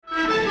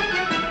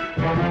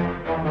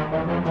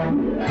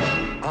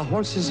A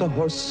horse is a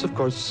horse, of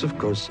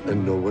course,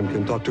 and no one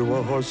can talk to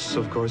a horse,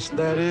 of course.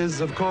 That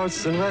is, of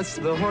course, unless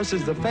the horse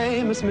is the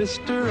famous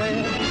Mr.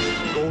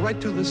 Ed. Go right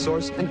to the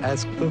source and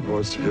ask the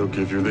horse. He'll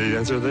give you the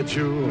answer that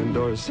you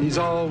endorse. He's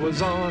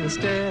always on a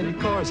steady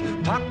course.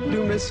 Talk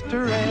to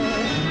Mr.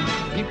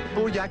 Ed.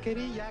 People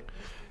yakety yak.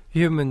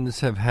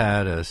 Humans have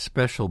had a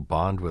special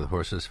bond with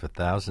horses for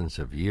thousands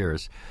of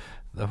years.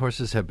 The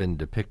horses have been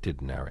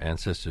depicted in our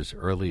ancestors'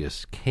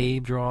 earliest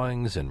cave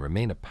drawings and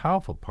remain a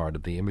powerful part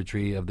of the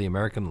imagery of the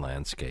American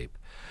landscape.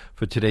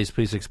 For today's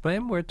Please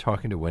Explain, we're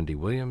talking to Wendy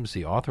Williams,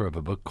 the author of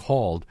a book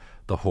called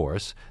The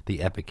Horse,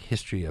 The Epic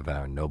History of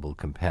Our Noble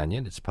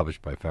Companion. It's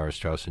published by Farrar,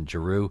 Straus and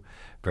Giroux.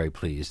 Very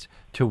pleased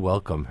to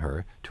welcome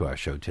her to our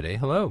show today.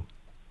 Hello.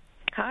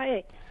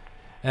 Hi.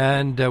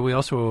 And we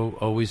also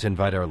always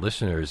invite our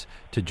listeners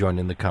to join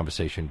in the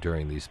conversation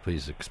during these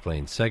Please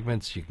Explain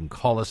segments. You can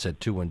call us at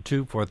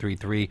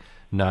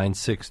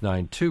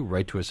 212-433-9692.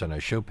 Write to us on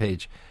our show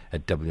page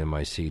at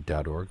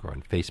WMIC.org or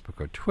on Facebook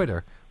or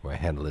Twitter, where our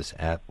handle is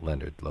at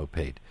Leonard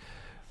Lopate.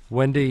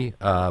 Wendy,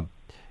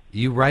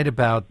 you write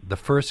about the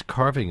first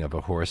carving of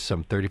a horse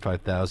some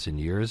 35,000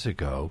 years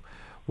ago.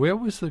 Where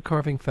was the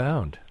carving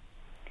found?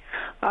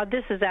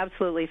 This is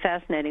absolutely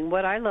fascinating.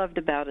 What I loved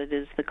about it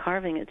is the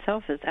carving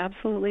itself is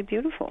absolutely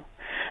beautiful.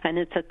 And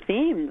it's a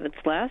theme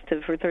that's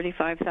lasted for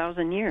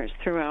 35,000 years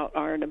throughout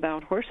art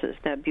about horses.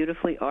 That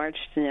beautifully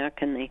arched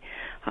neck and the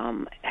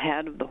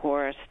head of the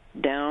horse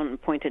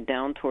pointed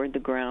down toward the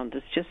ground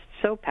is just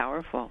so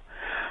powerful.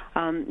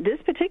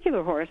 This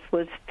particular horse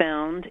was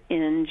found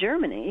in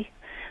Germany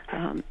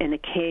in a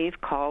cave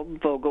called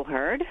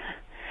Vogelherd.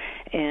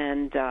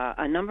 And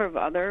a number of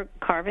other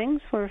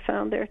carvings were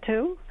found there,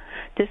 too.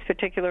 This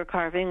particular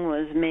carving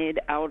was made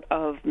out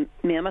of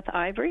mammoth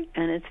ivory,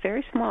 and it's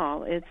very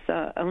small. It's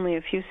only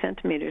a few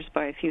centimeters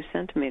by a few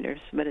centimeters,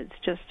 but it's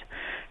just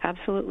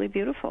absolutely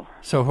beautiful.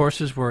 So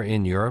horses were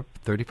in Europe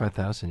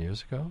 35,000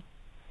 years ago?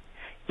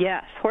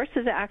 Yes,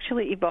 horses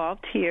actually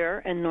evolved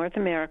here in North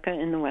America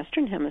in the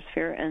Western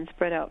Hemisphere and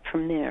spread out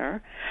from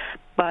there.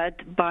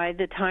 But by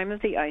the time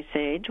of the Ice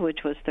Age,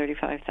 which was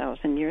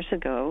 35,000 years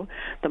ago,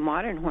 the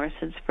modern horse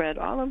had spread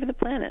all over the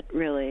planet,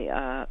 really.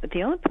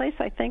 The only place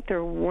I think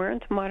there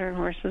weren't modern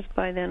horses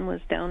by then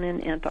was down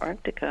in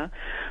Antarctica,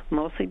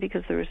 mostly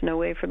because there was no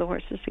way for the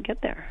horses to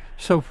get there.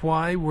 So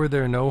why were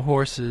there no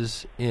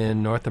horses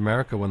in North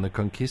America when the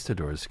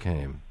conquistadors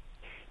came?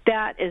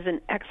 That is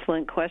an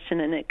excellent question,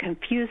 and it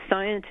confused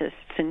scientists,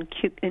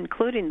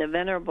 including the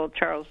venerable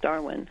Charles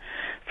Darwin,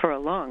 for a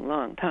long,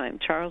 long time.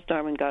 Charles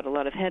Darwin got a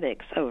lot of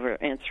headaches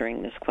over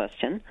answering this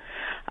question.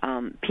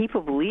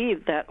 People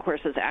believe that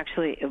horses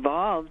actually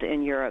evolved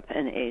in Europe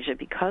and Asia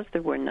because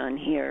there were none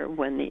here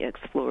when the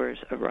explorers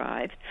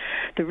arrived.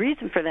 The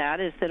reason for that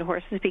is that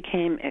horses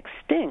became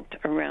extinct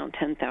around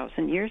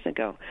 10,000 years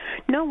ago.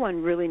 No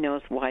one really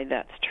knows why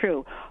that's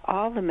true.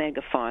 All the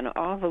megafauna,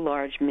 all the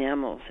large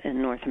mammals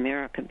in North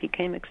America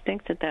became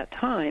extinct at that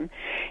time,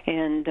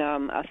 and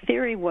a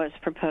theory was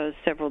proposed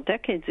several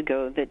decades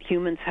ago that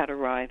humans had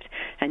arrived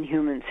and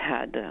humans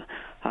had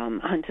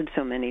hunted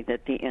so many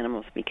that the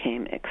animals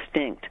became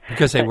extinct.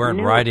 Because they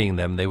weren't riding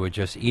them, they were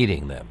just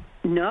eating them.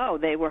 No,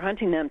 they were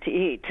hunting them to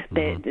eat.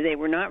 They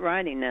were not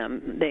riding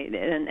them.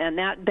 And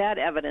that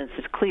evidence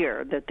is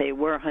clear that they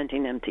were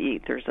hunting them to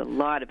eat. There's a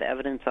lot of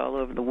evidence all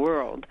over the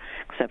world,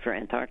 except for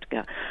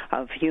Antarctica,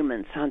 of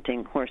humans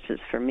hunting horses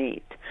for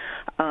meat.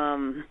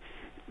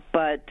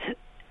 But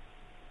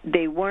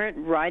they weren't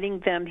riding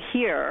them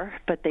here,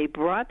 but they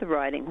brought the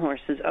riding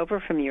horses over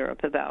from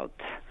Europe about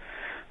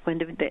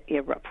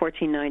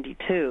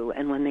 1492,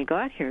 and when they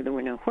got here, there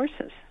were no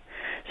horses.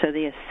 So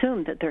they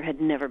assumed that there had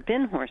never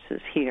been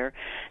horses here,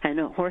 and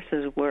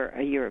horses were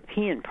a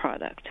European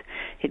product.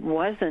 It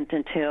wasn't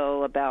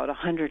until about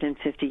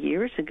 150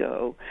 years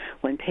ago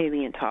when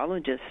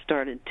paleontologists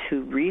started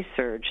to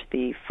research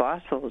the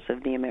fossils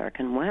of the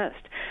American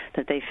West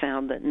that they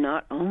found that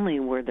not only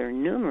were there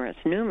numerous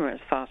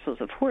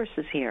fossils of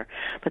horses here,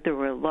 but there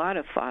were a lot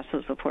of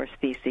fossils of horse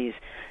species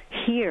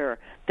here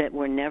that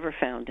were never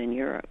found in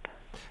Europe.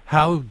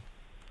 How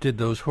did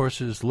those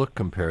horses look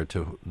compared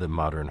to the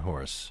modern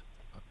horse?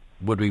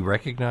 Would we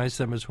recognize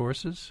them as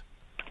horses?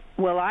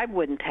 Well, I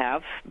wouldn't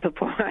have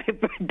before I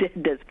did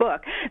this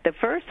book. The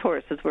first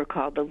horses were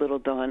called the Little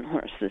Dawn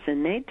horses,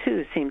 and they,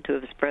 too, seem to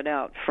have spread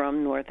out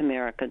from North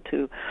America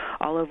to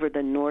all over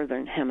the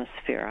northern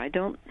hemisphere. I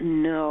don't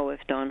know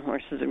if dawn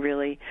horses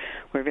really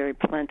were very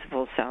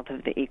plentiful south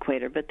of the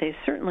equator, but they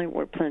certainly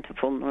were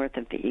plentiful north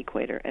of the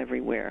equator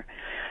everywhere,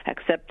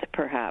 except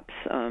perhaps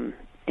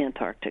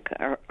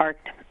Antarctica, or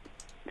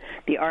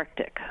the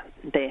Arctic.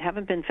 They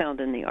haven't been found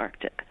in the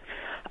Arctic.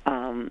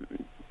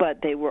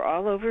 But they were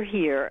all over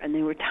here, and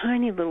they were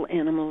tiny little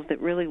animals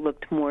that really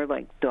looked more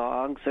like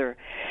dogs or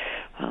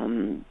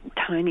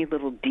tiny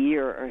little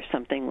deer or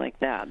something like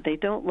that. They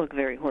don't look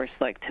very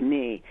horse-like to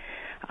me.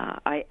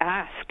 I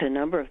asked a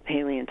number of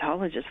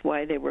paleontologists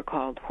why they were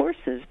called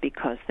horses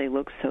because they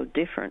look so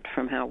different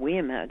from how we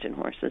imagine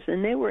horses,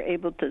 and they were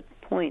able to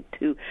point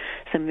to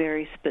some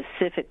very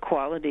specific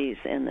qualities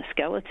in the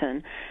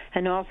skeleton,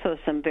 and also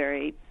some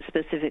very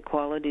specific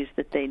qualities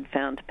that they'd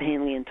found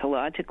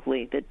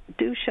paleontologically that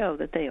do show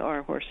that they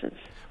are horses.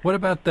 What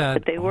about that?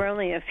 But they were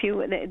only a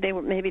few.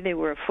 They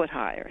were a foot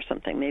high or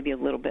something, maybe a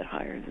little bit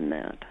higher than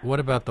that. What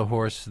about the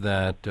horse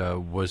that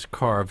was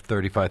carved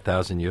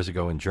 35,000 years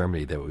ago in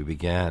Germany that we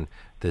began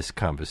this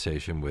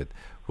conversation with?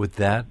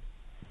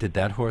 Did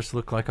that horse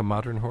look like a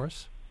modern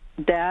horse?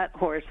 That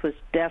horse was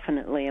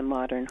definitely a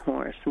modern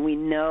horse. We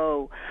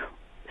know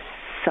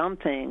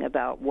something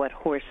about what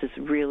horses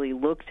really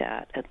looked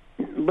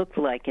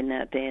like in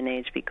that day and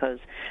age because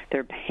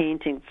there are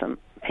paintings of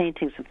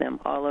them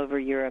all over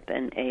Europe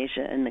and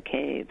Asia in the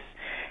caves,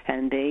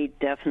 and they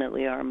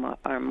definitely are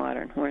our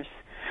modern horse.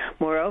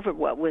 Moreover,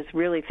 what was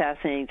really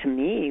fascinating to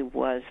me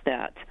was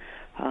that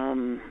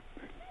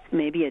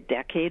maybe a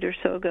decade or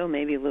so ago,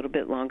 maybe a little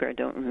bit longer, I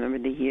don't remember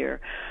the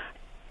year,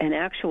 an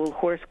actual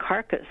horse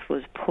carcass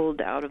was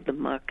pulled out of the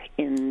muck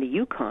in the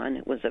Yukon.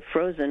 It was a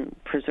frozen,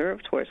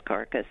 preserved horse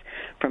carcass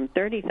from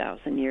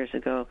 30,000 years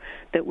ago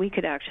that we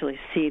could actually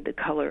see the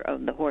color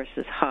of the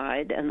horse's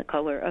hide and the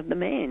color of the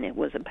mane. It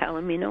was a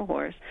Palomino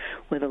horse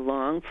with a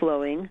long,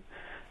 flowing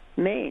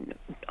mane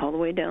all the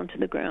way down to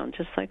the ground,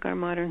 just like our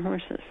modern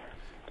horses.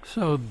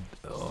 So,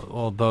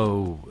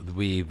 although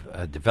we've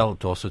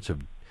developed all sorts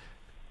of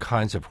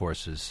kinds of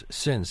horses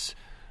since,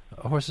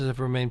 horses have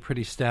remained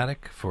pretty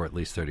static for at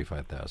least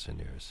 35,000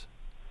 years.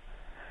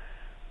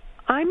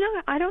 I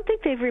don't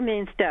think they've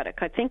remained static.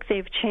 I think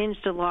they've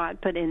changed a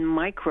lot, but in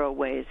micro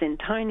ways, in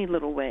tiny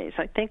little ways.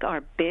 I think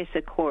our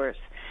basic horse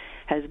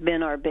has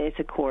been our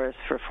basic horse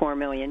for 4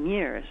 million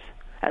years,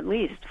 at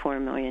least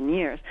 4 million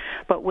years.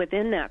 But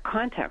within that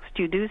context,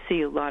 you do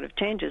see a lot of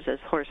changes as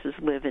horses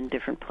live in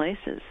different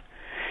places.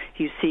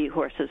 You see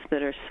horses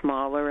that are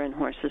smaller and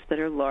horses that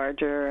are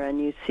larger,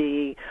 and you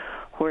see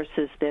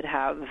horses that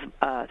have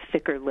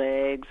thicker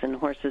legs and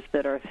horses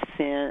that are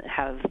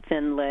have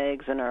thin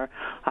legs and are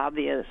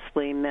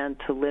obviously meant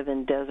to live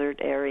in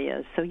desert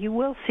areas. So you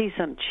will see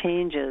some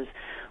changes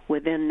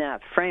within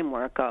that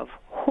framework of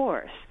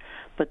horse,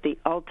 but the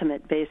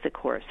ultimate basic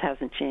horse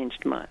hasn't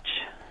changed much.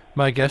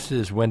 My guest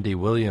is Wendy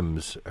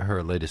Williams.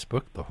 Her latest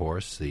book, The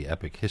Horse, The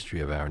Epic History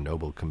of Our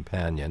Noble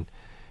Companion.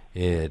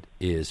 It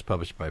is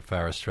published by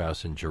Farrar,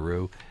 Straus &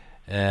 Giroux,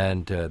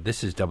 and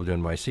this is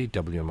WNYC,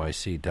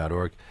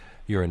 WNYC.org.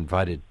 You're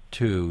invited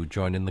to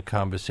join in the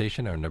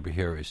conversation. Our number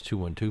here is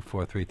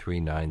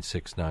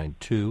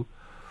 212-433-9692,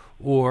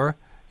 or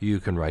you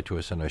can write to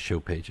us on our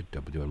show page at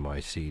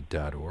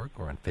WNYC.org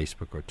or on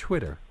Facebook or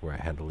Twitter, where our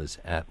handle is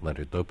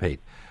 @LeonardLopate.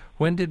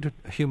 When did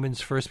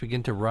humans first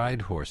begin to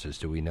ride horses?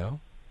 Do we know?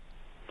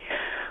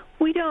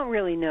 We don't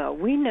really know.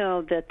 We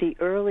know that the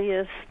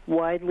earliest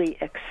widely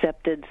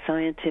accepted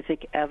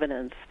scientific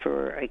evidence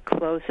for a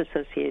close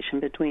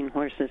association between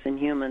horses and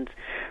humans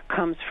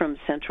comes from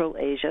Central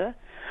Asia,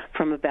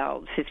 from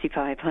about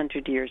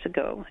 5,500 years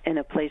ago, in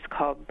a place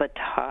called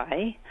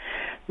Batai.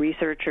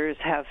 Researchers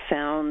have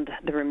found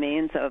the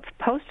remains of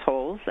post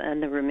holes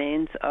and the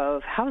remains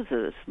of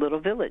houses, little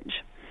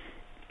village.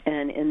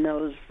 And in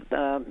those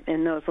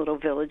little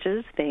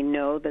villages, they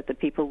know that the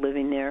people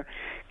living there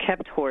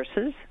kept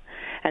horses,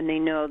 and they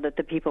know that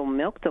the people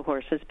milked the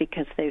horses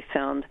because they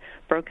found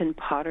broken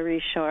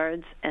pottery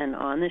shards, and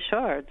on the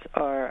shards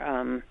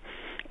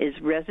is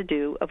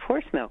residue of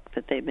horse milk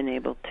that they've been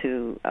able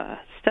to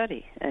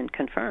study and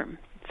confirm.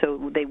 So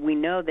we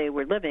know they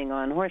were living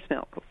on horse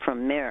milk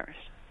from mares.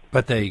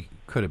 But they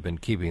could have been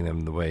keeping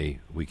them the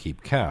way we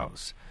keep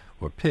cows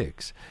or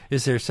pigs.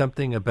 Is there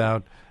something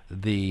about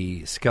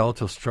the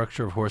skeletal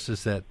structure of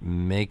horses that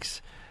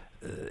makes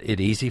it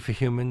easy for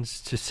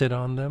humans to sit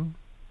on them?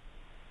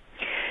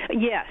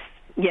 Yes,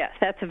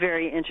 that's a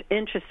very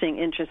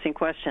interesting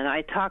question.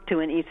 I talked to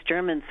an East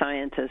German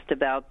scientist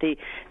about the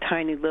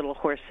tiny little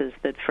horses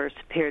that first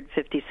appeared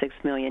 56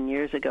 million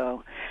years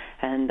ago,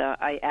 and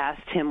I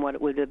asked him what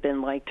it would have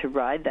been like to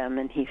ride them,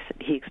 and he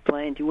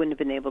explained you wouldn't have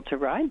been able to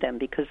ride them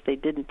because they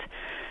didn't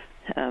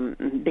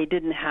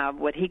have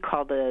what he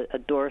called a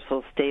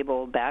dorsal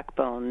stable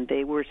backbone.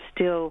 They were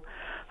still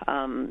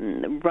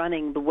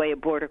running the way a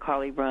border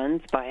collie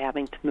runs by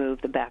having to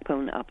move the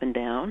backbone up and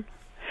down.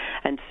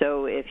 And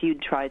so if you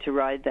tried to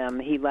ride them,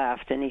 he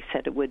laughed and he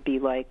said it would be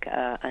like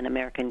an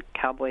American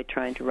cowboy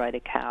trying to ride a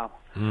cow.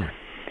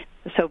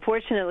 So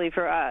fortunately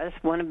for us,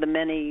 one of the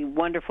many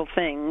wonderful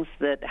things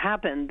that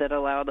happened that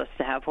allowed us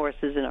to have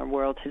horses in our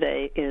world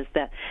today is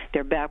that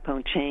their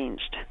backbone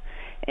changed.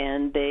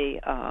 And they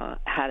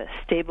had a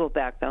stable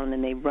backbone,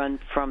 and they run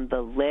from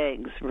the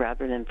legs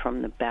rather than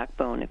from the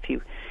backbone, if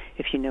you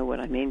know what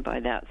I mean by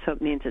that. So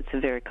it means it's a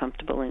very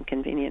comfortable and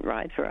convenient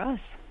ride for us.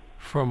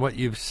 From what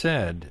you've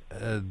said,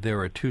 there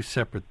are two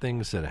separate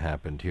things that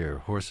happened here.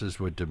 Horses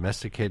were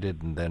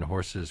domesticated and then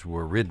horses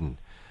were ridden.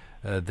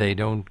 They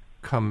don't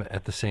come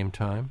at the same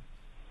time?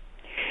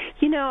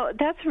 You know,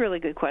 that's a really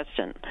good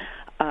question.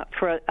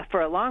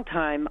 For a long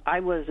time, I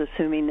was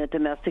assuming that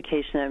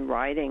domestication and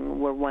riding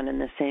were one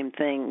and the same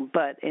thing.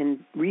 But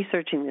in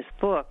researching this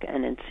book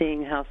and in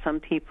seeing how some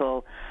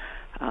people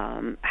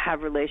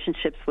have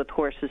relationships with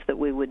horses that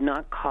we would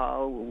not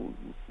call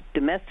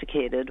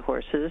domesticated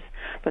horses,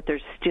 but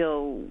there's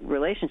still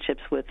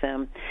relationships with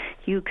them,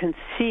 you can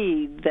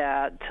see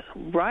that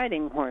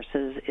riding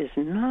horses is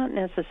not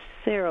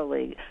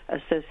necessarily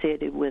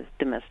associated with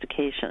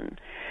domestication.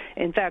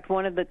 In fact,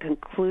 one of the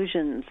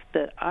conclusions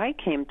that I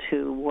came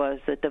to was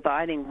that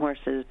dividing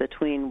horses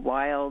between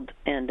wild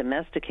and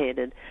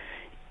domesticated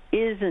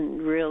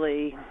isn't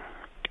really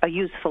a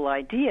useful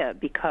idea,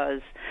 because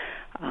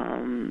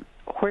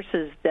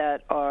horses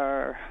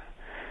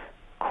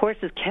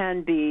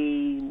can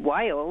be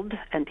wild,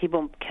 and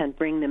people can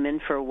bring them in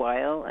for a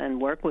while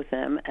and work with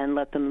them and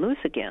let them loose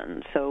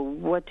again. So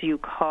what do you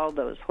call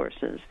those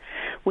horses?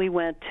 We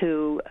went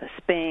to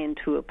Spain,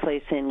 to a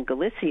place in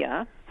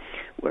Galicia,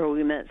 where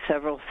we met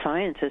several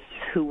scientists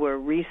who were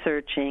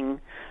researching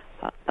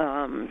a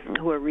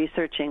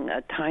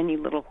tiny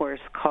little horse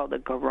called a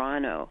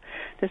Garrano.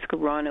 This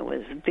Garrano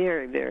is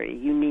very, very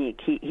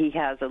unique. He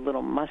has a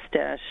little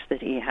mustache that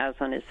he has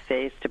on his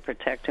face to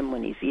protect him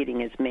when he's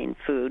eating his main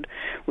food,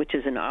 which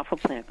is an awful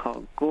plant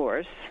called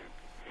gorse.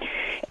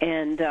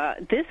 And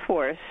this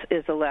horse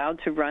is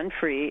allowed to run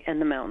free in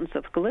the mountains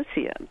of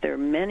Galicia. There are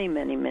many,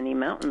 many, many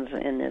mountains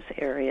in this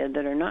area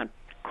that are not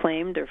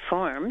claimed or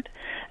farmed,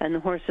 and the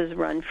horses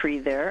run free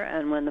there,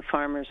 and when the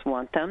farmers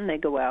want them, they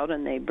go out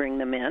and they bring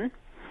them in,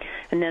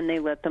 and then they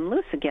let them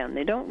loose again.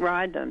 They don't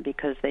ride them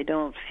because they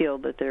don't feel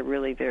that they're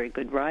really very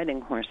good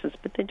riding horses,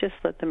 but they just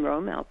let them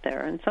roam out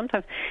there. And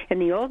sometimes, in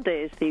the old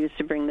days, they used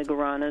to bring the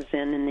Garranos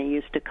in, and they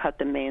used to cut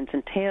the manes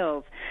and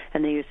tails,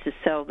 and they used to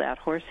sell that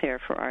horsehair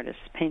for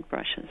artists'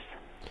 paintbrushes.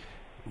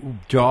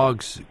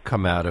 Dogs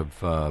come out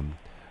of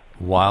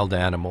wild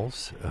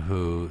animals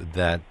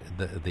the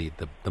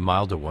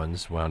milder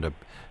ones wound up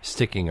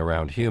sticking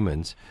around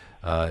humans.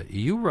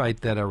 You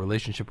write that our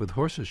relationship with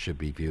horses should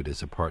be viewed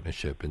as a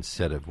partnership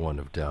instead of one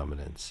of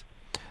dominance.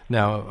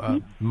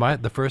 Now,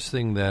 the first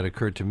thing that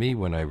occurred to me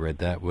when I read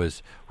that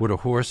was, would a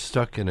horse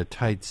stuck in a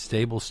tight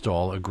stable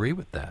stall agree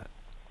with that?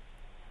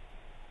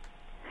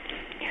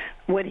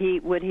 Would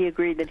he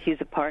agree that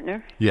he's a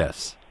partner?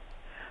 Yes.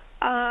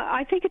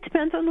 I think it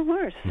depends on the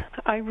horse.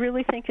 I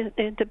really think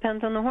it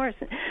depends on the horse.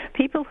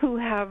 People who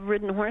have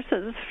ridden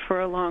horses for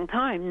a long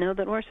time know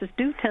that horses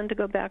do tend to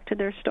go back to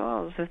their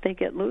stalls if they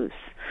get loose.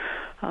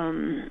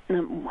 On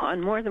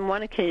more than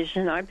one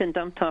occasion, I've been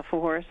dumped off a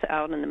horse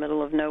out in the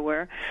middle of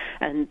nowhere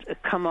and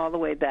come all the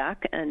way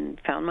back and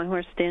found my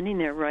horse standing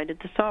there right at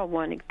the stall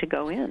wanting to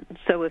go in.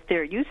 So if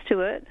they're used to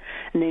it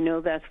and they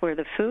know that's where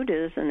the food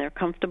is and they're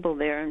comfortable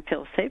there and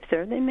feel safe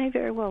there, they may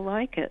very well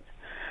like it.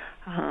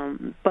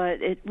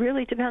 But it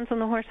really depends on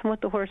the horse and what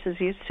the horse is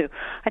used to.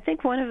 I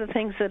think one of the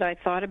things that I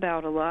thought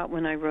about a lot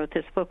when I wrote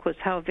this book was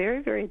how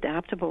very, very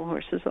adaptable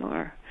horses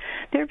are.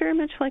 They're very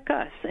much like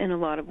us in a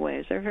lot of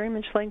ways. They're very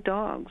much like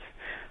dogs.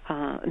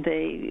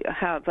 They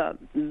have a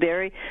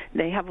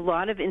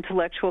lot of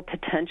intellectual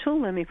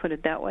potential. Let me put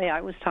it that way.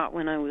 I was taught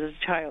when I was a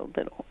child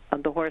that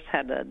the horse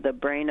had the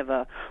brain of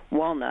a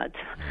walnut.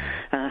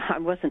 I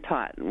wasn't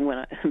taught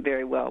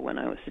very well when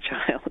I was a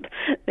child.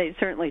 They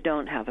certainly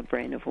don't have a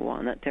brain of a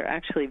walnut. They're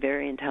actually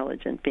very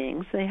intelligent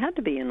beings. They had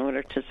to be in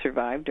order to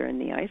survive during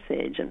the Ice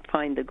Age and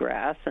find the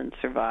grass and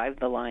survive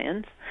the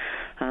lions.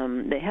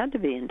 They had to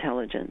be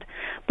intelligent.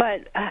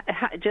 But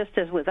just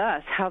as with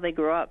us, how they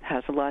grow up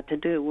has a lot to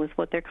do with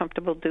what they're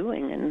comfortable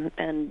doing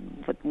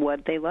and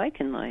what they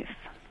like in life.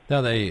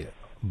 Now, they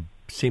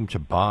seem to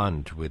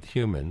bond with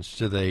humans.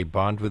 Do they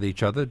bond with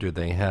each other? Do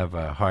they have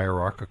a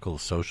hierarchical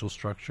social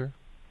structure?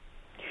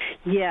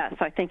 Yes,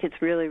 I think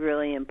it's really,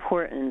 really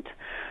important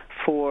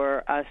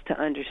for us to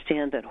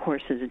understand that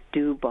horses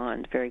do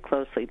bond very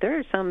closely. There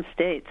are some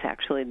states,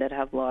 actually, that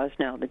have laws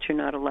now that you're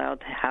not allowed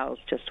to house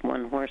just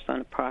one horse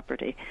on a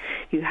property.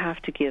 You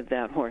have to give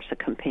that horse a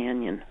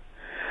companion.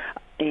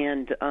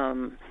 And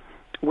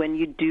when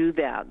you do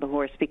that, the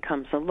horse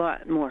becomes a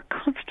lot more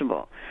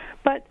comfortable.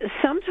 But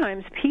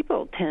sometimes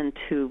people tend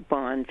to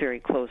bond very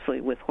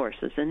closely with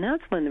horses, and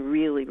that's when the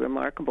really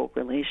remarkable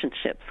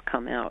relationships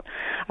come out.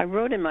 I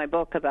wrote in my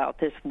book about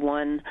this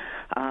one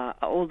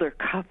older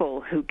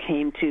couple who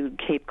came to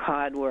Cape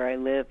Cod, where I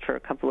live, for a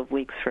couple of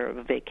weeks for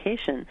a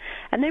vacation,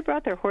 and they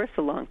brought their horse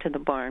along to the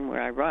barn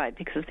where I ride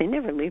because they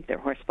never leave their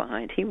horse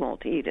behind. He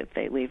won't eat if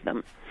they leave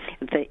him.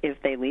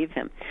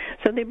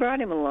 So they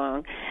brought him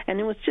along, and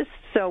it was just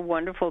so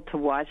wonderful to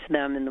watch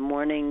them. In the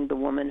morning, the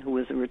woman who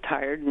was a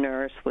retired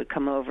nurse would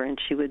come over and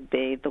she would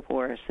bathe the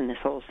horse, and this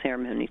whole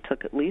ceremony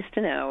took at least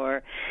an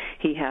hour.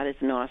 He had his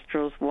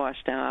nostrils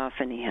washed off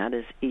and he had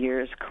his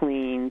ears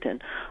cleaned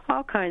and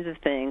all kinds of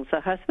things. The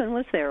husband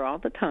was there all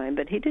the time,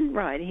 but he didn't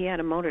ride. He had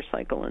a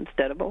motorcycle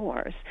instead of a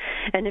horse.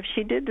 And if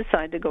she did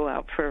decide to go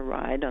out for a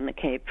ride on the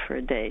Cape for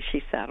a day,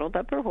 she saddled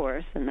up her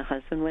horse and the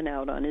husband went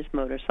out on his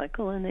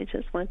motorcycle and they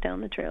just went down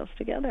the trails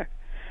together.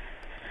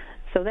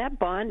 So that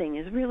bonding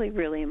is really,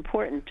 really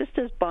important, just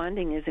as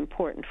bonding is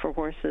important for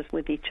horses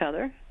with each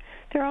other.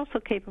 they're also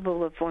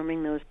capable of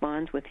forming those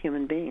bonds with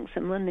human beings.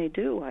 And when they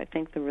do, I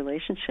think the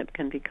relationship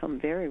can become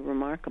very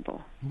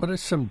remarkable. What are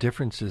some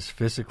differences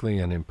physically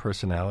and in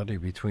personality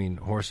between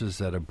horses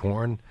that are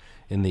born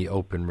in the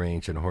open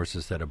range and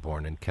horses that are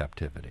born in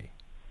captivity?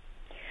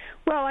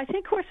 Well, I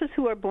think horses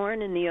who are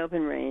born in the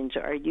open range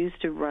are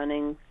used to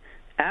running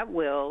at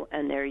will,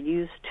 and they're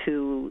used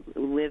to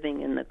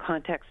living in the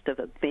context of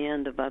a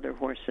band of other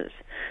horses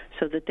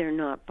so that they're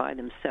not by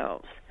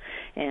themselves.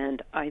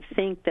 And I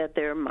think that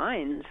their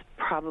minds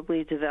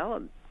probably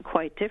develop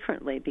quite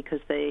differently because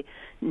they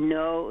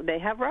know they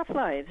have rough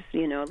lives.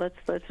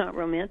 Let's not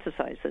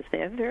romanticize this. They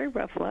have very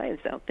rough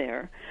lives out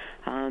there.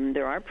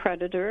 There are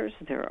predators.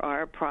 There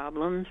are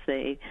problems.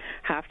 They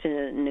have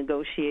to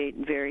negotiate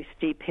very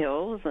steep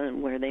hills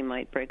and where they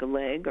might break a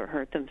leg or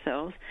hurt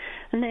themselves.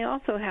 And they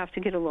also have to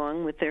get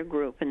along with their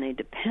group, and they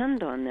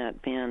depend on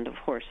that band of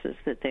horses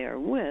that they are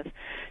with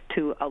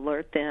to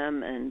alert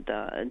them and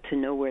to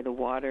know where the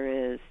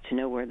water is, to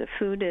know where the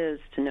food is,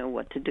 to know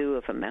what to do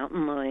if a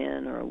mountain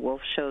lion or a wolf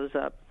shows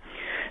up.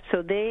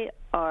 So they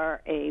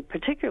are a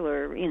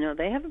particular,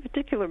 they have a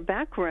particular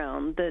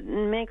background that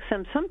makes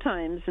them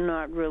sometimes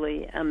not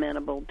really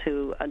amenable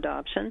to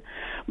adoption,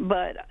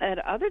 but at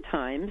other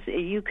times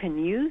you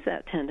can use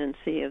that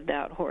tendency of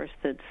that horse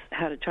that's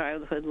had a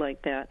childhood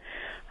like that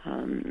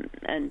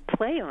and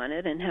play on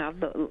it and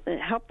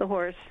help the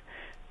horse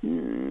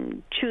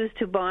choose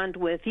to bond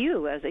with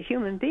you as a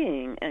human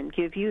being and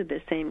give you the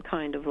same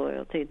kind of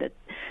loyalty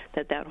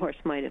that horse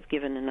might have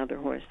given another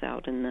horse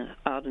out in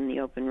the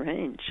open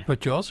range.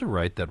 But you also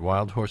write that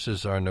wild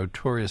horses are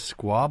notorious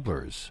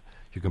squabblers.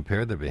 You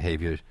compare their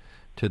behavior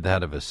to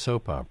that of a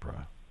soap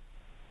opera.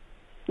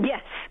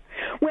 Yes.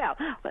 Well,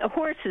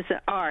 horses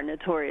are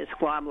notorious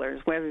squabblers,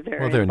 whether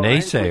they're they're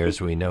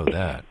naysayers, we know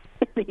that.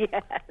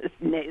 Yes,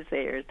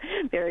 naysayers.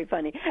 Very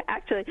funny.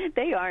 Actually,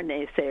 they are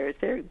naysayers.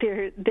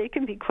 They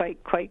can be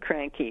quite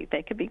cranky.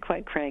 They can be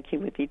quite cranky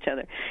with each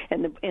other.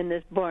 And in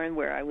this barn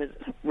where I was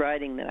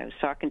riding that I was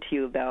talking to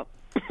you about,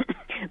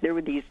 there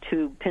were these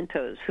two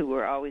pintos who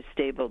were always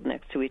stabled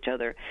next to each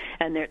other,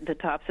 and the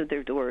tops of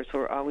their doors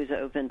were always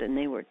opened, and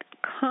they were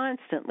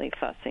constantly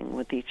fussing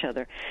with each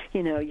other.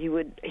 You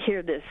would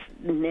hear this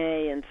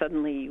neigh, and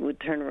suddenly you would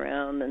turn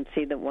around and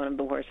see that one of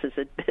the horses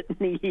had bitten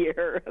the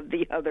ear of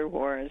the other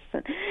horse.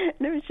 And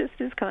there was just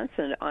this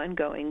constant,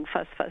 ongoing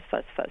fuss.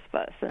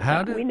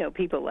 And we know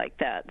people like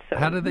that. So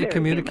how do they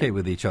communicate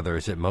with each other?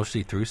 Is it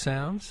mostly through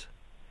sounds?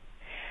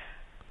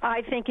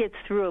 I think it's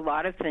through a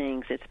lot of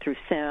things. It's through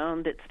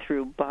sound, it's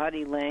through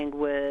body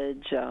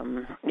language,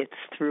 it's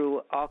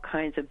through all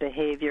kinds of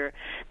behavior.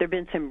 There have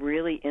been some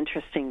really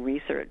interesting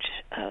research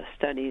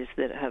studies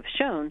that have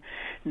shown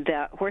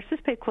that horses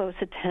pay close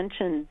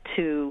attention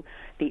to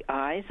the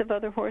eyes of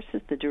other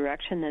horses, the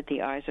direction that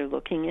the eyes are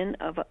looking in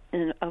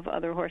of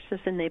other horses,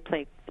 and they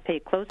pay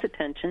close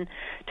attention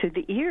to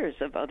the ears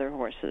of other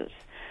horses.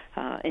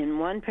 In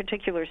one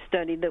particular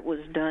study that was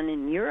done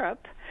in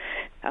Europe,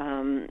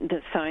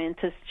 the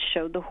scientists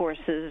showed the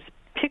horses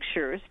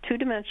pictures,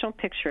 two-dimensional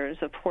pictures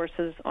of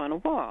horses on a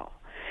wall.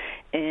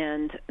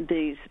 And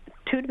these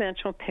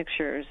two-dimensional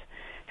pictures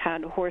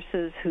had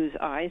horses whose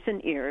eyes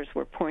and ears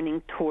were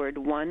pointing toward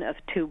one of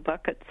two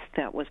buckets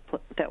that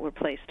were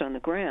placed on the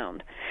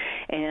ground.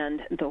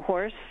 And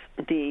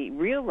the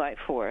real-life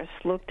horse,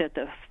 looked at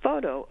the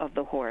photo of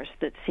the horse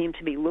that seemed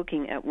to be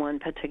looking at one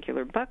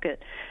particular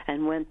bucket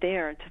and went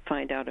there to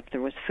find out if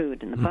there was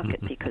food in the bucket,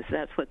 because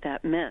that's what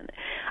that meant.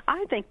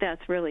 I think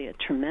that's really a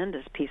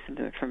tremendous piece of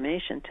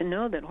information, to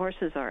know that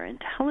horses are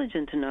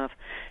intelligent enough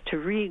to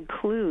read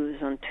clues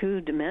on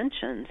two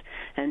dimensions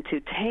and to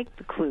take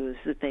the clues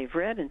that they've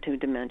read in two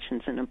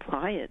dimensions and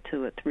apply it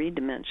to a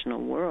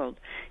three-dimensional world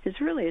is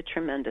really a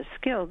tremendous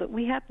skill that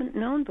we haven't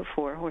known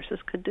before horses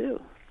could do.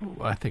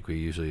 Well, I think we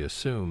usually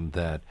assume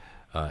that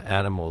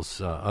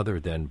animals other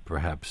than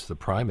perhaps the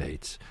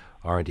primates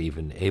aren't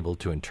even able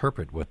to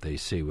interpret what they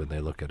see when they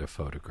look at a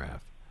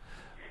photograph.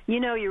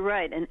 You're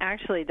right, and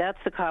actually that's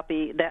the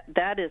copy,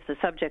 that is the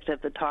subject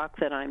of the talk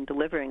that I'm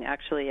delivering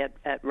actually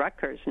at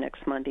Rutgers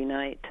next Monday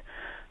night.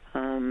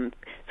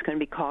 It's going to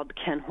be called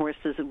Can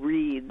Horses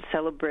Read?,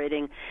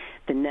 celebrating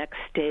the next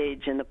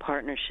stage in the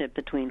partnership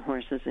between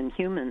horses and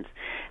humans.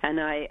 And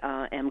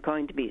I am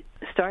going to be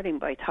starting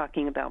by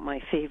talking about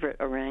my favorite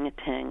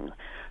orangutan,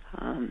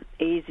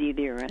 Azy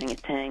the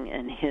orangutan,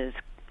 and his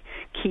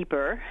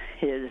keeper,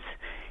 his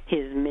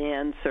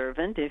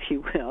manservant, if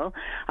you will,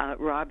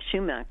 Rob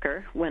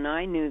Schumacher. When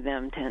I knew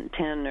them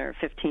 10 or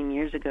 15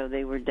 years ago,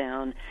 they were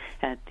down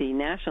at the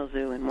National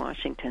Zoo in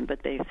Washington,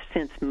 but they've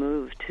since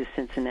moved to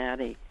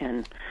Cincinnati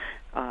and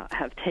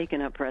have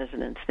taken up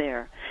residence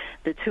there.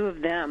 The two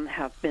of them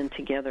have been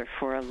together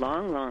for a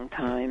long, long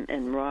time,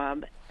 and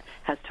Rob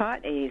has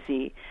taught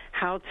Azy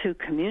how to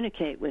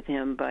communicate with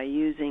him by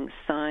using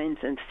signs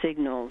and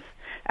signals,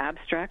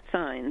 abstract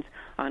signs,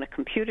 on a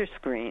computer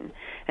screen.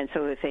 And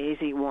so if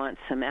Azy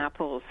wants some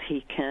apples,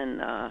 he can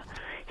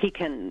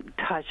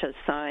touch a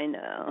sign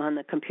on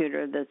the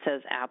computer that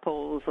says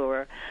apples,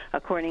 or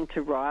according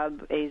to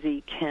Rob,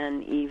 Azy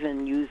can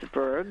even use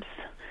verbs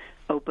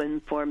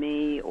open for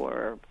me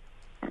or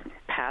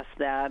past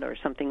that or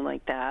something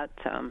like that.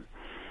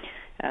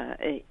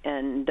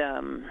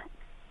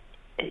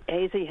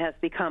 Hazy has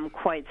become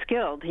quite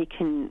skilled. He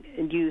can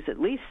use at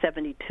least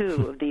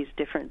 72 of these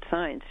different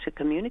signs to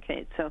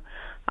communicate. So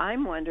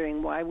I'm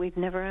wondering why we've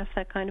never asked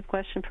that kind of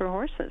question for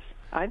horses.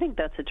 I think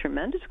that's a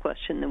tremendous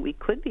question that we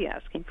could be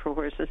asking for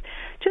horses,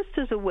 just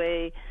as a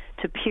way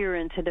to peer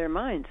into their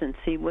minds and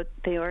see what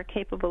they are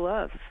capable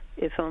of,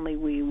 if only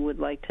we would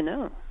like to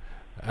know.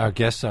 Our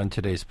guest on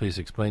today's Please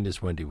Explain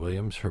is Wendy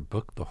Williams. Her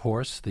book, The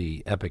Horse,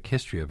 The Epic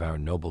History of Our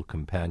Noble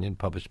Companion,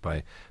 published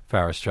by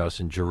Farrar,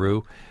 Straus and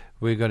Giroux.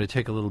 We're going to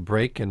take a little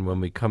break, and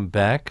when we come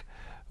back,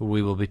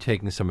 we will be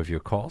taking some of your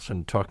calls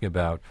and talking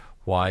about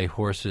why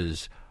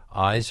horses'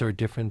 eyes are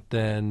different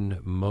than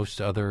most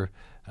other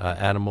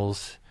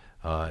animals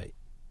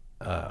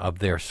of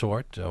their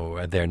sort,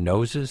 or their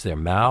noses, their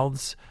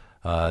mouths.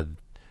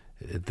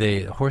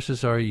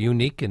 Horses are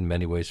unique in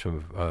many ways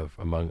from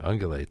among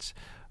ungulates.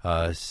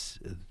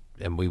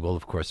 And we will,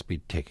 of course, be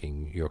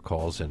taking your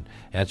calls and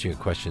answering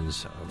your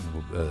questions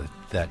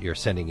that you're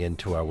sending in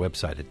to our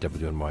website at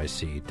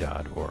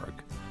wnyc.org.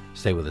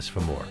 Stay with us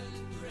for more.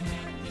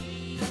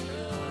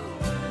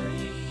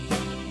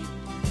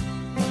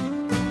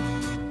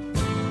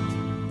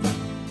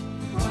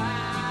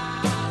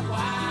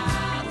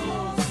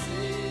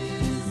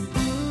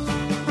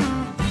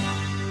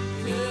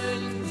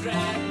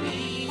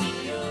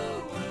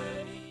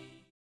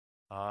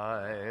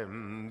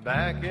 I'm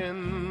back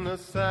in the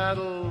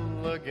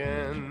saddle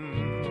again,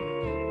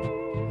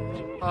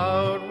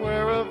 out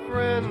where a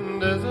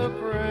friend is a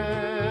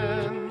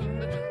friend,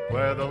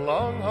 where the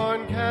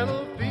longhorn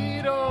cattle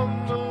feed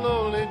on the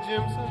lonely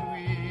Jimson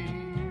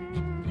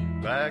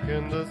weed. Back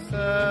in the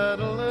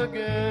saddle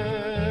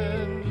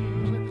again.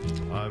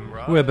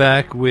 We're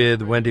back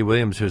with Wendy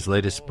Williams, whose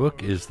latest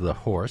book is The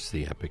Horse,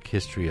 The Epic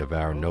History of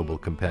Our Noble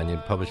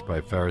Companion, published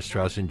by Farrar,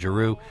 Straus and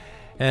Giroux.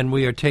 And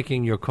we are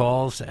taking your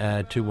calls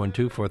at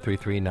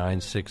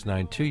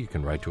 212-433-9692. You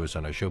can write to us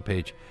on our show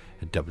page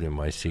at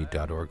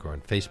wnyc.org or on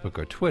Facebook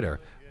or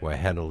Twitter, where our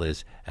handle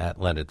is at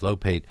Leonard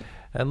Lopate.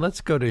 And let's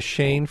go to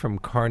Shane from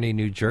Kearney,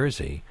 New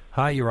Jersey.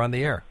 Hi, you're on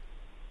the air.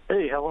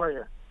 Hey, how are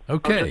you?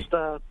 Okay. I'm just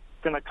going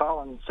to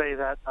call and say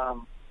that I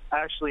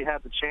actually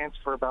had the chance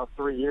for about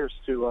 3 years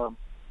to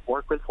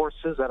work with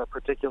horses at a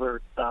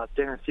particular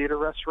dinner theater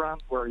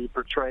restaurant where you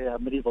portray a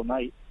medieval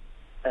knight.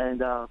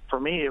 And for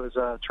me, it was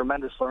a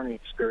tremendous learning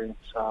experience.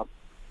 To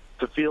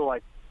feel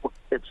like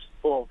it's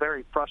a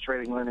very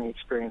frustrating learning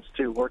experience,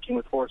 too. Working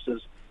with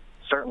horses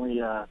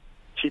certainly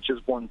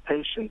teaches one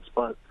patience,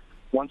 but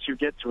once you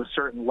get to a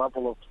certain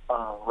level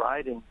of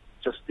riding,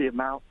 just the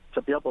amount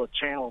to be able to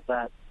channel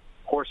that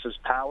horse's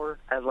power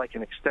as like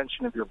an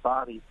extension of your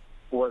body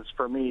was,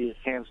 for me,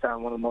 hands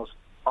down, one of the most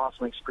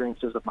awesome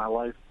experiences of my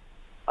life.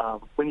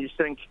 When you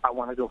think, I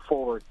want to go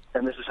forward,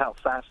 and this is how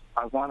fast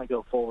I want to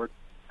go forward,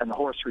 and the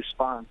horse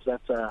responds,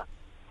 that's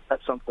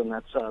something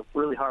that's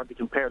really hard to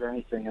compare to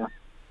anything.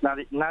 Not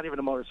even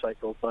a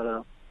motorcycle,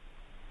 but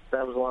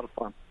that was a lot of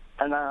fun.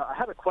 And I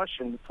had a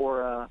question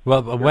for.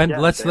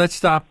 Let's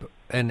stop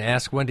and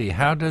ask Wendy.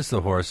 How does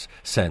the horse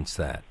sense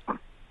that?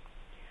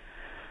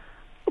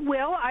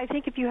 Well, I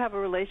think if you have a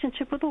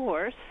relationship with a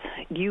horse,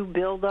 you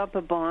build up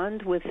a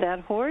bond with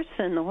that horse,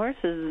 and the horse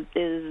is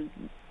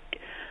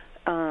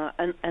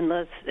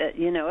unless,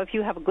 if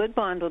you have a good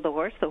bond with the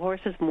horse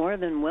is more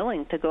than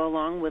willing to go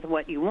along with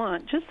what you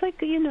want, just like,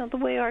 the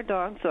way our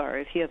dogs are.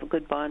 If you have a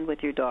good bond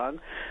with your dog,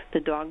 the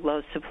dog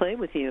loves to play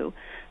with you.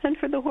 And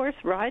for the horse,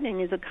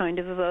 riding is a kind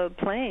of a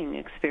playing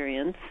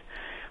experience.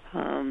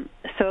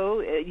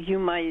 So you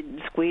might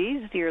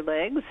squeeze your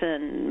legs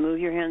and move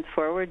your hands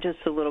forward just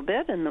a little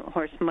bit, and the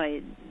horse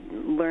might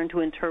learn to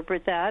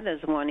interpret that as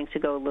wanting to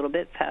go a little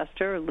bit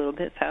faster, a little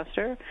bit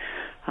faster.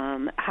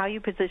 How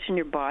you position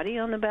your body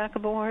on the back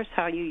of a horse,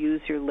 how you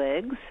use your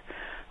legs,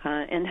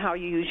 and how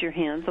you use your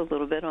hands a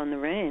little bit on the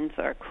reins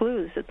are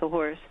clues that the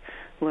horse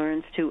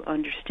learns to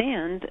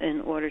understand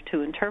in order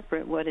to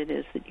interpret what it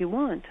is that you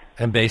want.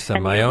 And based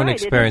on my own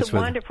experience, it is a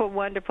wonderful,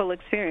 wonderful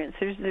experience.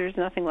 There's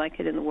nothing like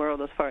it in the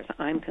world as far as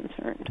I'm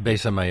concerned.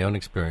 Based on my own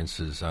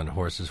experiences on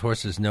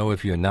horses know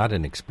if you're not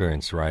an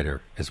experienced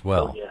rider as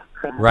well,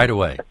 right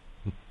away.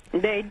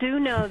 They do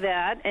know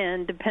that,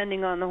 and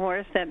depending on the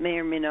horse, that may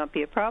or may not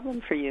be a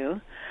problem for you.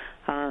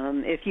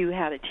 If you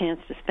had a chance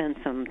to spend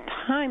some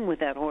time with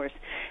that horse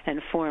and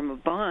form a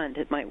bond,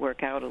 it might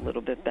work out a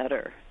little bit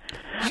better.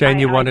 Shane,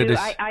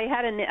 I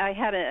had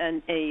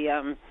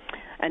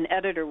an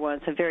editor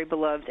once, a very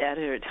beloved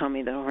editor, tell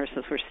me the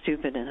horses were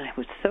stupid, and I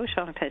was so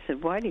shocked. I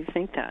said, "Why do you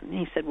think that?" And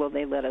he said, "Well,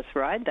 they let us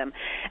ride them."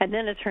 And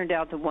then it turned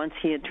out that once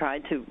he had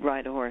tried to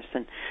ride a horse,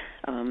 and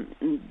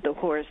the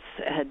horse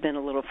had been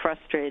a little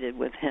frustrated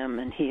with him,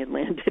 and he had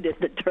landed in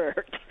the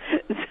dirt.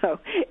 So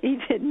he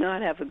did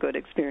not have a good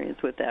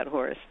experience with that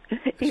horse.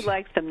 He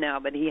likes them now,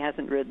 but he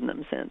hasn't ridden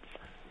them since.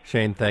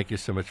 Shane, thank you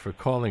so much for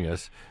calling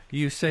us.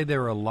 You say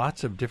there are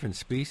lots of different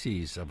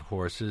species of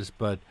horses,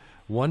 but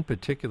one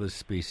particular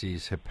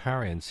species,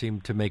 Hipparion,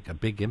 seemed to make a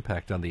big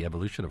impact on the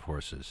evolution of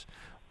horses.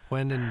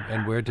 When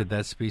and where did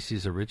that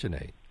species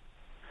originate?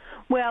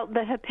 Well, the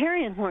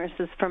Hipparion horse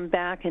is from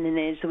back in an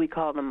age that we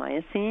call the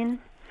Miocene.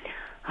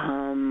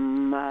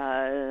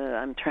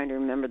 I'm trying to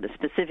remember the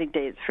specific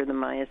dates for the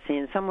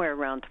Miocene, somewhere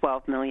around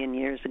 12 million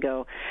years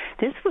ago.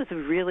 This was a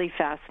really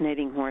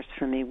fascinating horse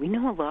for me. We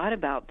know a lot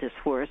about this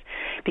horse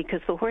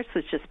because the horse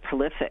was just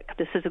prolific.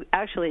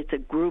 It's a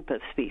group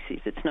of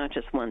species. It's not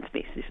just one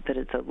species, but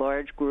it's a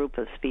large group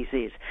of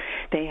species.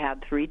 They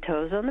had 3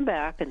 toes on the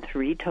back and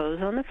 3 toes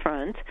on the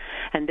front,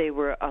 and they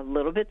were a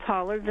little bit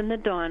taller than the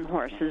Dawn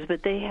horses,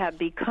 but they had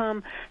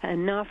become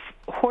enough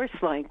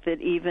horse-like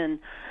that even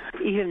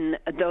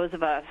those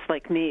of us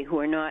like me who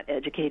are not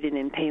educated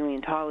in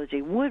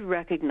paleontology would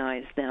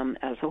recognize them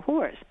as a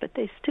horse, but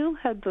they still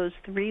had those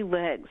 3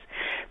 legs.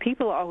 3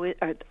 toes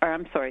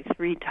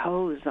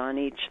on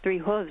each, 3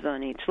 hooves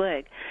on each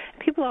leg.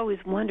 People always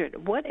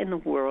wondered, what in the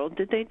world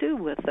did they do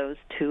with those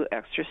 2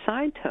 extra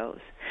side toes?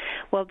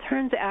 Well, it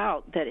turns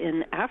out that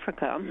in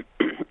Africa,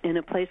 in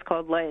a place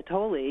called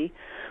Laetoli,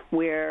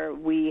 where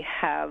we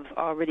have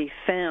already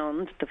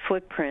found the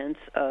footprints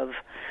of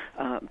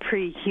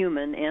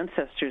pre-human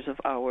ancestors of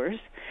ours,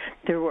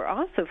 there were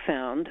also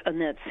found in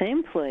that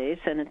same place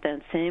and at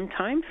that same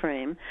time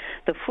frame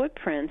the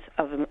footprints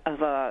of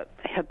a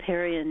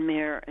Hipparion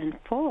mare and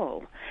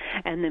foal.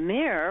 And the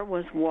mare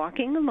was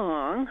walking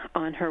along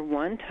on her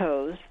 1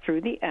 toes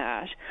through the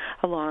ash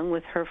along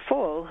with her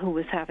foal, who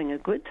was having a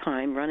good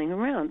time running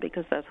around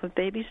because that's what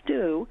babies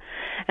do.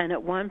 And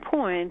at one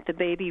point, the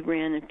baby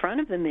ran in front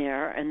of the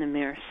mare, and the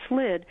mare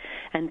slid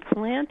and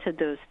planted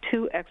those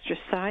 2 extra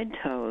side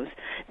toes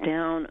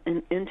down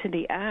into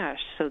the ash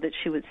so that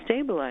she would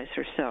stabilize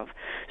herself.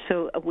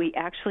 So we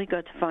actually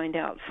got to find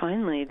out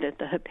finally that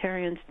the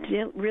Hipparions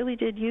really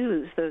did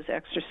use those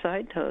extra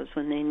side toes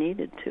when they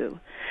needed to.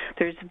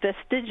 There's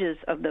vestiges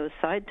of those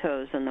side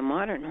toes in the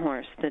modern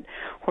horse that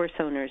horse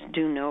owners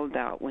do know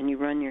about. When you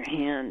run your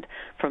hand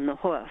from the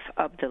hoof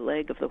up the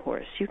leg of the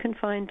horse, you can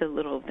find the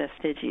little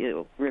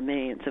vestigial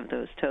remains of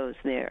those toes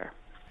there.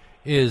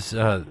 Is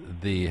the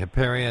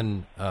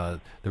Hipparion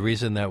the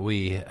reason that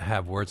we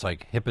have words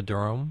like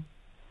hippodrome?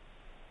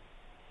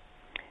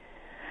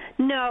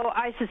 No,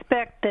 I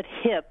suspect that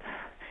hip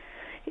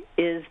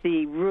is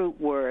the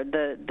root word.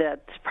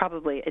 That's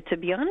probably, to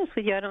be honest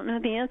with you, I don't know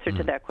the answer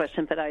to that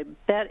question, but I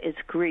bet it's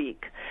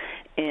Greek,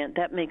 and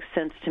that makes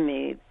sense to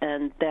me,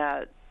 and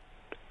that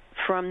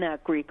from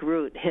that Greek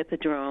root,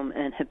 hippodrome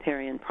and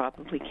Hipparion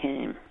probably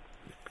came.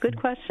 Good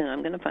question.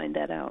 I'm going to find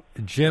that out.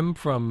 Jim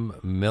from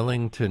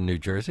Millington, New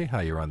Jersey.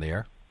 Hi, you're on the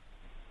air.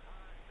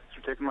 Thanks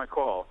for taking my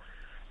call.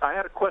 I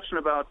had a question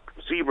about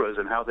zebras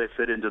and how they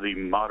fit into the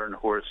modern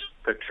horse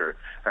picture.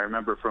 I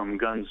remember from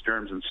Guns,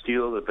 Germs, and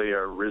Steel that they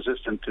are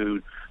resistant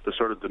to the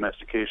sort of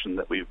domestication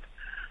that we've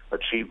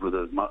achieved with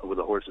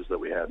the horses that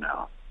we have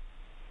now.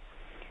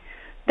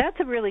 That's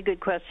a really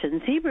good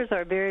question. Zebras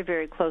are very,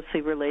 very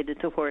closely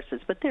related to horses,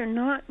 but they're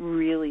not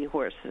really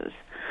horses.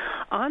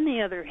 On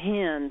the other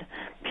hand,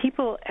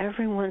 people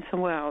every once in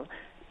a while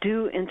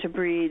do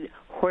interbreed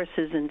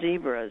horses and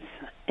zebras,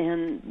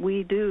 and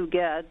we do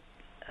get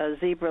a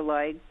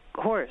zebra-like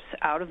horse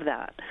out of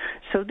that.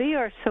 So they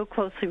are so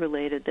closely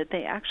related that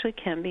they actually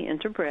can be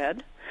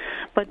interbred,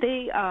 but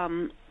they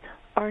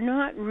are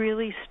not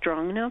really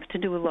strong enough to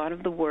do a lot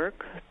of the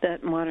work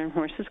that modern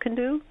horses can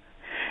do.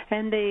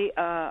 And they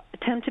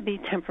tend to be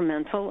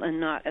temperamental and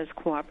not as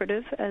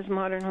cooperative as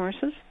modern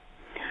horses.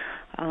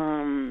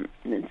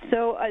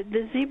 So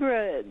the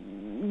zebra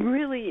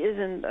really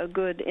isn't a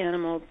good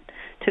animal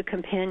to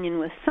companion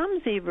with. Some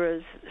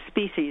zebras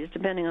species,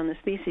 depending on the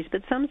species,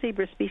 but some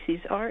zebra species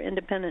are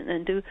independent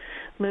and do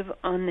live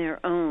on their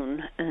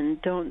own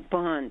and don't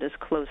bond as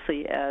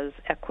closely as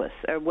equus.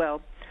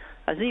 Well,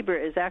 a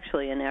zebra is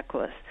actually an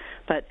equus,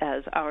 but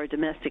as our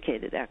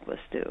domesticated equus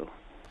do.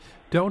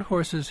 Don't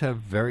horses have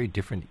very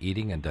different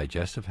eating and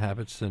digestive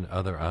habits than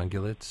other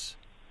ungulates?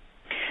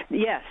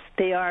 Yes,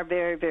 they are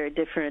very, very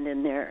different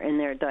in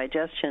their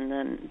digestion.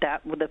 And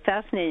that the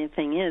fascinating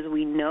thing is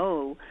we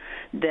know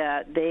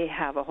that they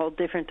have a whole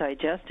different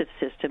digestive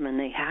system, and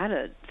they had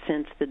it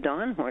since the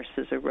Dawn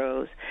horses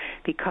arose,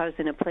 because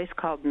in a place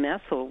called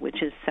Messel,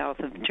 which is south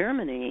of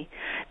Germany,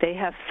 they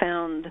have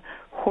found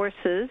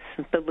horses,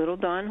 the little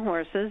Dawn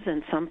horses,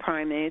 and some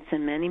primates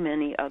and many,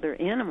 many other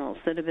animals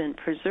that have been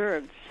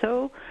preserved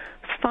so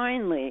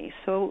finely,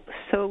 so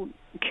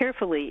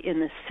carefully in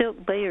the silt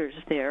layers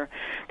there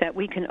that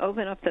we can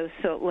open up those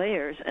silt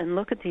layers and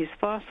look at these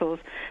fossils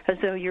as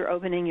though you're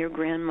opening your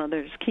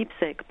grandmother's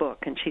keepsake book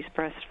and she's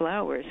pressed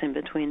flowers in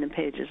between the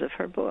pages of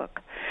her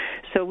book.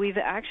 So we've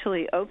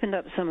actually opened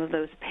up some of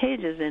those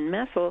pages in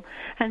Messel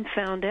and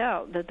found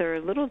out that there are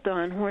little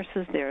Dawn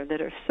horses there that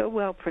are so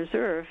well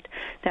preserved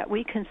that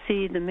we can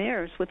see the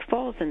mares with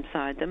foals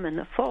inside them, and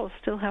the foals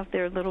still have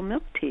their little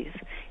milk teeth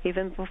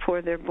even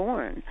before they're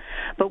born.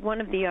 But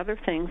one of the other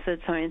things that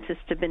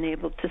scientists have been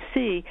able to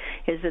see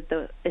is that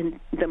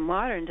the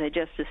modern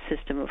digestive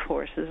system of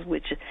horses,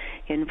 which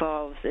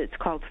involves, it's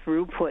called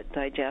throughput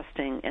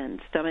digesting,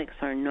 and stomachs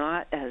are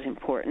not as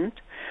important,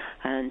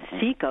 and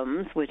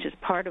cecums, which is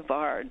part of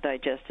our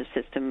digestive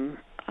system,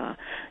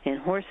 In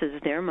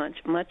horses, they're much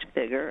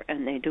bigger,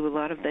 and they do a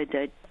lot of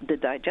the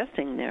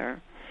digesting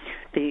there.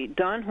 The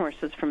dawn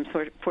horses from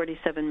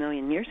 47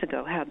 million years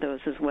ago had those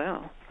as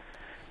well.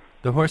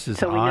 The horse's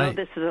so we eye. know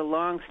this is a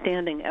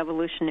long-standing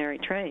evolutionary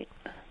trait.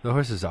 The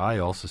horse's eye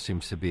also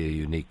seems to be a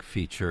unique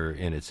feature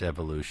in its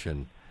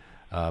evolution.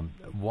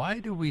 Why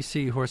do we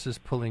see horses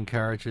pulling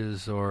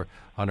carriages or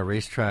on a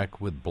racetrack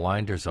with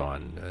blinders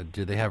on?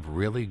 Do they have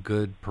really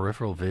good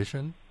peripheral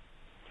vision?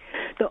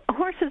 The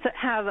horses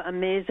have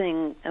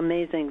amazing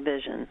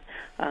vision.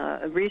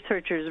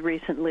 Researchers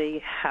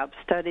recently have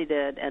studied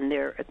it, and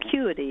their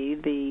acuity,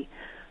 the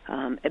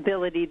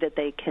ability that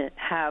they can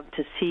have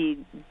to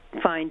see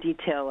fine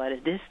detail at a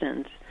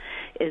distance,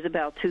 is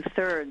about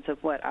 2/3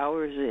 of what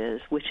ours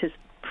is, which is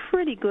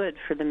pretty good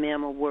for the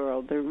mammal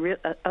world.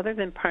 Other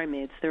than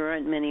primates, there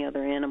aren't many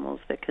other animals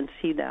that can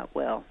see that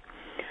well.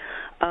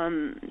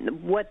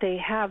 What they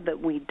have that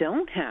we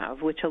don't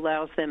have, which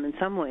allows them in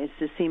some ways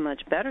to see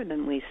much better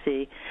than we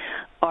see,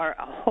 are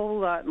a whole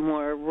lot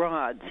more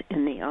rods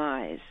in the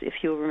eyes.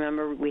 If you'll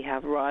remember, we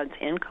have rods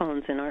and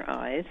cones in our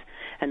eyes,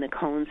 and the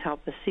cones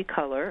help us see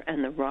color,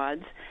 and the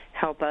rods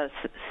help us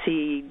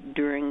see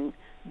during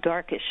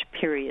darkish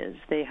periods.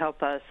 They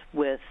help us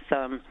with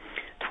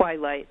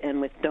twilight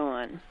and with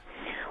dawn.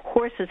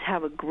 Horses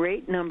have a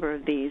great number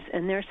of these,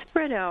 and they're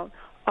spread out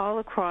all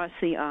across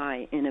the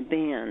eye in a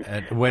band.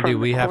 And Wendy,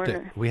 we have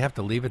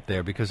to leave it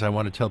there because I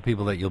want to tell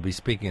people that you'll be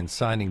speaking and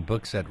signing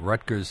books at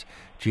Rutgers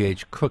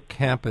G.H. Cook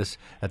campus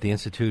at the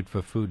Institute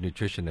for Food,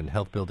 Nutrition, and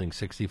Health Building,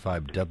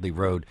 65 Dudley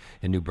Road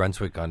in New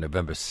Brunswick on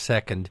November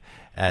 2nd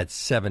at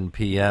 7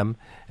 p.m.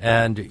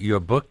 And your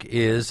book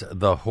is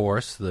The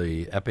Horse,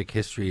 the epic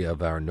history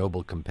of our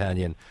noble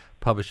companion,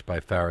 published by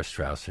Farrar,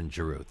 Straus and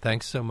Giroux.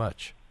 Thanks so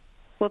much.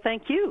 Well,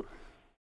 thank you.